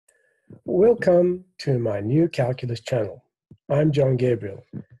Welcome to my new calculus channel. I'm John Gabriel,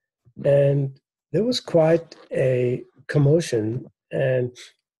 and there was quite a commotion and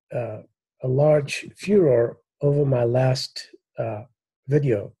a large furor over my last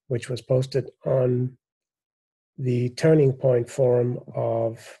video, which was posted on the Turning Point forum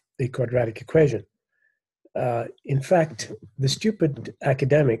of the quadratic equation. In fact, the stupid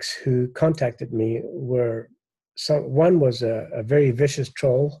academics who contacted me were one was a very vicious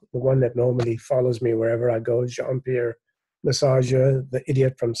troll, the one that normally follows me wherever I go, Jean-Pierre Massager, the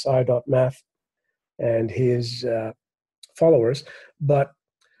idiot from sci.math, and his followers. But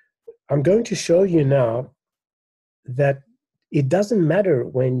I'm going to show you now that it doesn't matter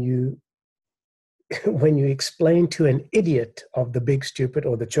when you explain to an idiot of the big stupid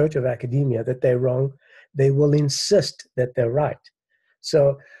or the church of academia that they're wrong, they will insist that they're right.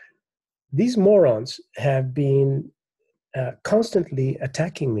 So these morons have been constantly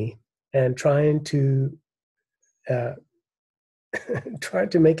attacking me and trying to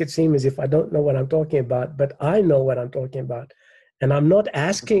make it seem as if I don't know what I'm talking about, but I know what I'm talking about. And I'm not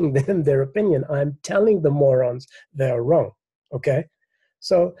asking them their opinion. I'm telling the morons they're wrong, okay?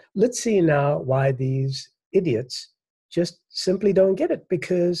 So let's see now why these idiots just simply don't get it,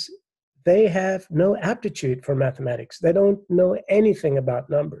 because they have no aptitude for mathematics. They don't know anything about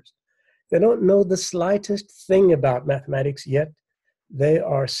numbers. They don't know the slightest thing about mathematics, yet they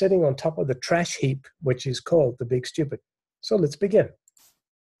are sitting on top of the trash heap, which is called the big stupid. So let's begin.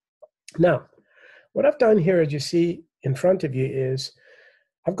 Now, what I've done here, as you see in front of you, is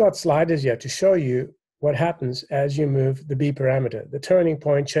I've got sliders here to show you what happens as you move the b parameter. The turning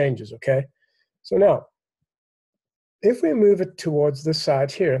point changes, okay? So now, if we move it towards this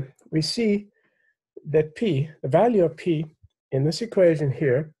side here, we see that p, the value of p in this equation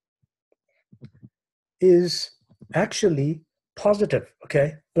here, is actually positive,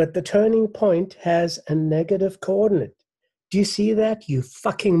 okay? But the turning point has a negative coordinate. Do you see that, you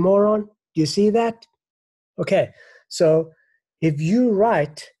fucking moron? Do you see that? Okay, so if you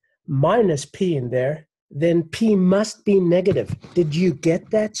write minus p in there, then p must be negative. Did you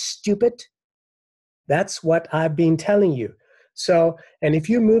get that, stupid? That's what I've been telling you. So, and if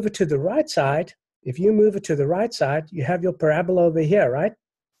you move it to the right side, you have your parabola over here, right?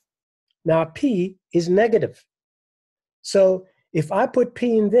 Now p is negative. So if I put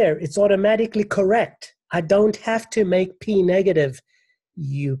p in there, it's automatically correct. I don't have to make p negative,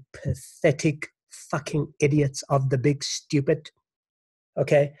 you pathetic fucking idiots of the big stupid.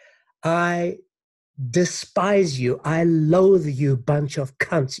 Okay? I despise you. I loathe you, bunch of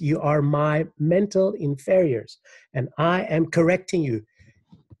cunts. You are my mental inferiors, and I am correcting you.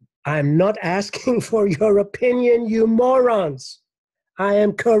 I'm not asking for your opinion, you morons. I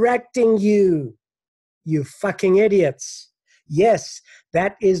am correcting you, you fucking idiots. Yes,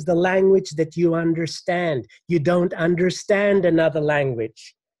 that is the language that you understand. You don't understand another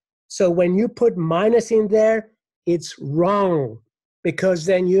language. So when you put minus in there, it's wrong, because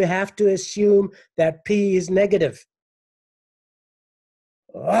then you have to assume that p is negative.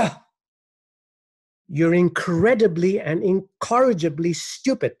 Ugh. You're incredibly and incorrigibly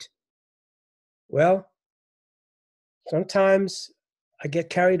stupid. Well, sometimes I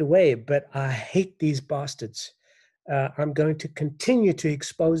get carried away, but I hate these bastards. I'm going to continue to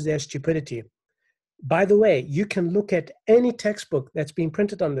expose their stupidity. By the way, you can look at any textbook that's been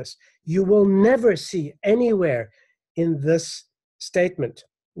printed on this. You will never see anywhere in this statement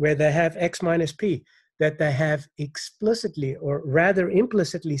where they have x minus p that they have explicitly, or rather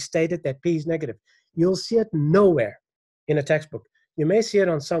implicitly, stated that p is negative. You'll see it nowhere in a textbook. You may see it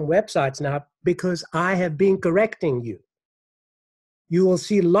on some websites now because I have been correcting you. You will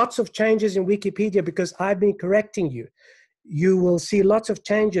see lots of changes in Wikipedia because I've been correcting you. You will see lots of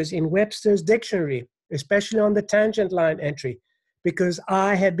changes in Webster's dictionary, especially on the tangent line entry, because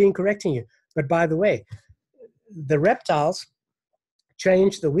I have been correcting you. But by the way, the reptiles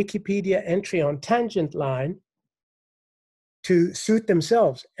changed the Wikipedia entry on tangent line to suit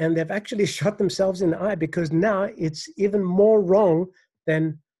themselves, and they've actually shot themselves in the eye, because now it's even more wrong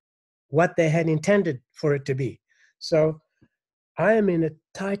than what they had intended for it to be. So I am in a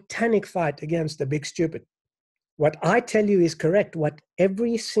titanic fight against the big stupid. What I tell you is correct. What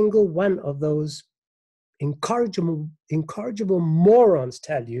every single one of those incorrigible morons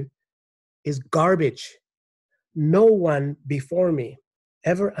tell you is garbage. No one before me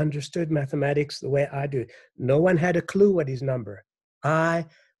ever understood mathematics the way I do. No one had a clue what is number. I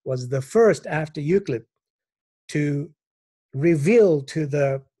was the first after Euclid to reveal to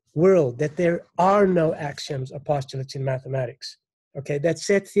the world that there are no axioms or postulates in mathematics. Okay, that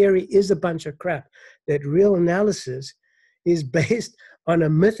set theory is a bunch of crap. That real analysis is based on a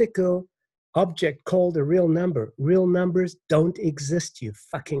mythical object called a real number. Real numbers don't exist, you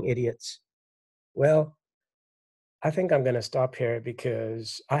fucking idiots. Well, I think I'm going to stop here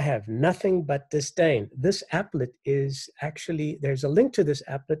because I have nothing but disdain. This applet is actually, there's a link to this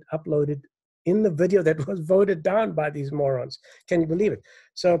applet uploaded in the video that was voted down by these morons. Can you believe it?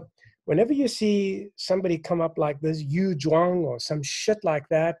 So whenever you see somebody come up like this, Yu Zhuang or some shit like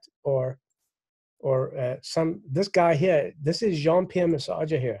that, or this guy here, this is Jean-Pierre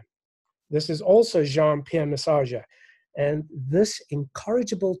Massager here. This is also Jean-Pierre Massager. And this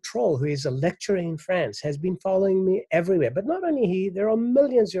incorrigible troll, who is a lecturer in France, has been following me everywhere. But not only he, there are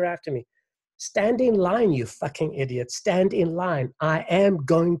millions who are after me. Stand in line, you fucking idiot. Stand in line. I am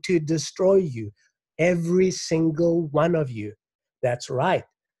going to destroy you. Every single one of you. That's right.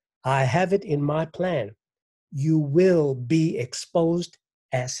 I have it in my plan. You will be exposed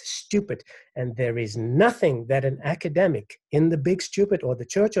as stupid. And there is nothing that an academic in the big stupid or the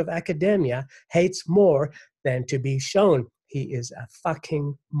church of academia hates more than to be shown he is a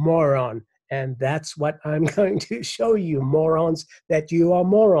fucking moron. And that's what I'm going to show you, morons, that you are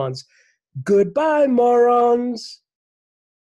morons. Goodbye, morons.